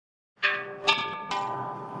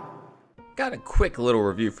got a quick little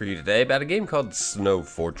review for you today about a game called Snow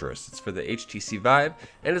Fortress. It's for the HTC Vive,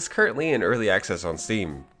 and it's currently in early access on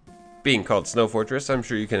Steam. Being called Snow Fortress, I'm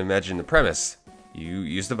sure you can imagine the premise. You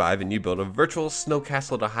use the Vive and you build a virtual snow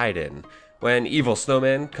castle to hide in. When evil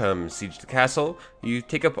snowmen come siege the castle, you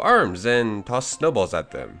take up arms and toss snowballs at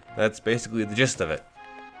them. That's basically the gist of it.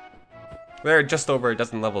 There are just over a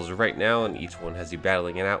dozen levels right now, and each one has you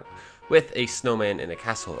battling it out with a snowman in a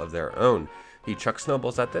castle of their own. You chuck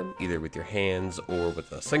snowballs at them, either with your hands or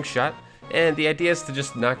with a slingshot, and the idea is to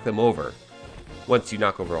just knock them over. Once you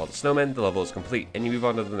knock over all the snowmen, the level is complete, and you move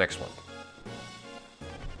on to the next one.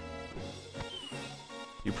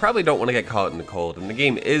 You probably don't want to get caught in the cold, and the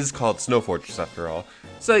game is called Snow Fortress after all,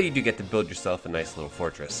 so you do get to build yourself a nice little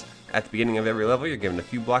fortress. At the beginning of every level, you're given a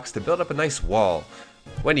few blocks to build up a nice wall.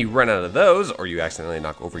 When you run out of those, or you accidentally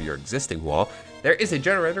knock over your existing wall, there is a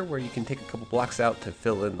generator where you can take a couple blocks out to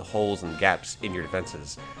fill in the holes and gaps in your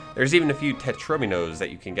defenses. There's even a few tetrominos that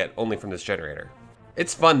you can get only from this generator.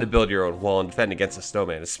 It's fun to build your own wall and defend against a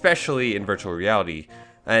snowman, especially in virtual reality,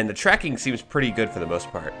 and the tracking seems pretty good for the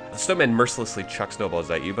most part. The snowmen mercilessly chuck snowballs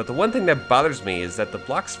at you, but the one thing that bothers me is that the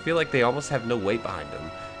blocks feel like they almost have no weight behind them.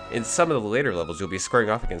 In some of the later levels, you'll be squaring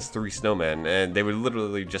off against 3 snowmen, and they would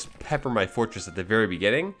literally just pepper my fortress at the very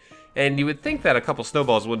beginning, and you would think that a couple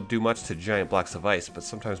snowballs wouldn't do much to giant blocks of ice, but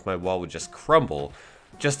sometimes my wall would just crumble,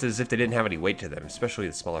 just as if they didn't have any weight to them, especially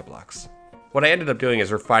the smaller blocks. What I ended up doing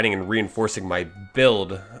is refining and reinforcing my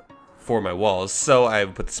build for my walls, so I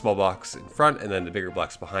would put the small blocks in front and then the bigger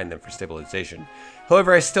blocks behind them for stabilization.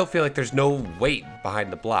 However, I still feel like there's no weight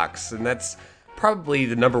behind the blocks, and that's probably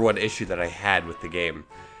the #1 issue that I had with the game.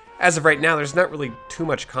 As of right now, there's not really too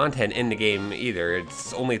much content in the game either.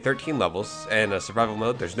 It's only 13 levels, and a survival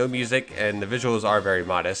mode, there's no music, and the visuals are very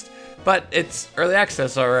modest. But it's early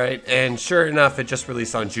access, alright, and sure enough, it just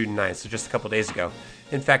released on June 9th, so just a couple days ago.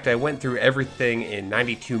 In fact, I went through everything in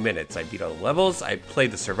 92 minutes. I beat all the levels, I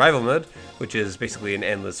played the survival mode, which is basically an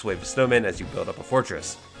endless wave of snowmen as you build up a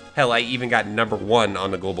fortress. Hell, I even got #1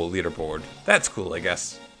 on the global leaderboard. That's cool, I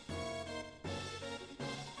guess.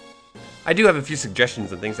 I do have a few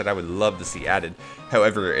suggestions and things that I would love to see added,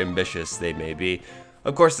 however ambitious they may be.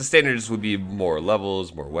 Of course, the standards would be more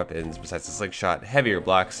levels, more weapons, besides the slingshot, heavier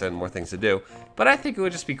blocks, and more things to do. But I think it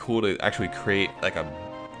would just be cool to actually create like a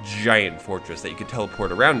giant fortress that you could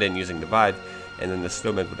teleport around in using the Vive, and then the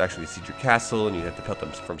snowmen would actually siege your castle, and you'd have to pelt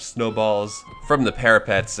them from snowballs, from the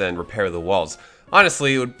parapets, and repair the walls.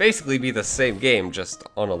 Honestly, it would basically be the same game, just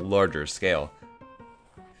on a larger scale.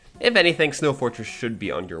 If anything, Snow Fortress should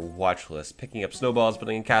be on your watch list. Picking up snowballs,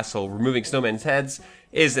 building a castle, removing snowmen's heads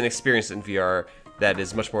is an experience in VR that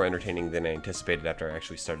is much more entertaining than I anticipated after I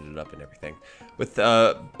actually started it up and everything. With,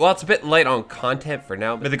 well, it's a bit light on content for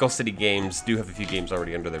now. Mythical City Games do have a few games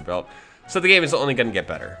already under their belt, so the game is only going to get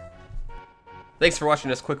better. Thanks for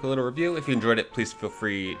watching this quick little review. If you enjoyed it, please feel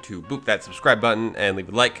free to boop that subscribe button and leave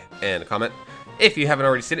a like and a comment. If you haven't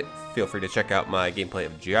already seen it, feel free to check out my gameplay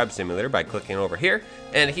of Job Simulator by clicking over here.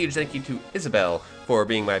 And a huge thank you to Isabel for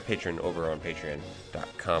being my patron over on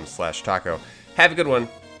patreon.com/taco. Have a good one.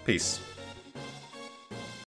 Peace.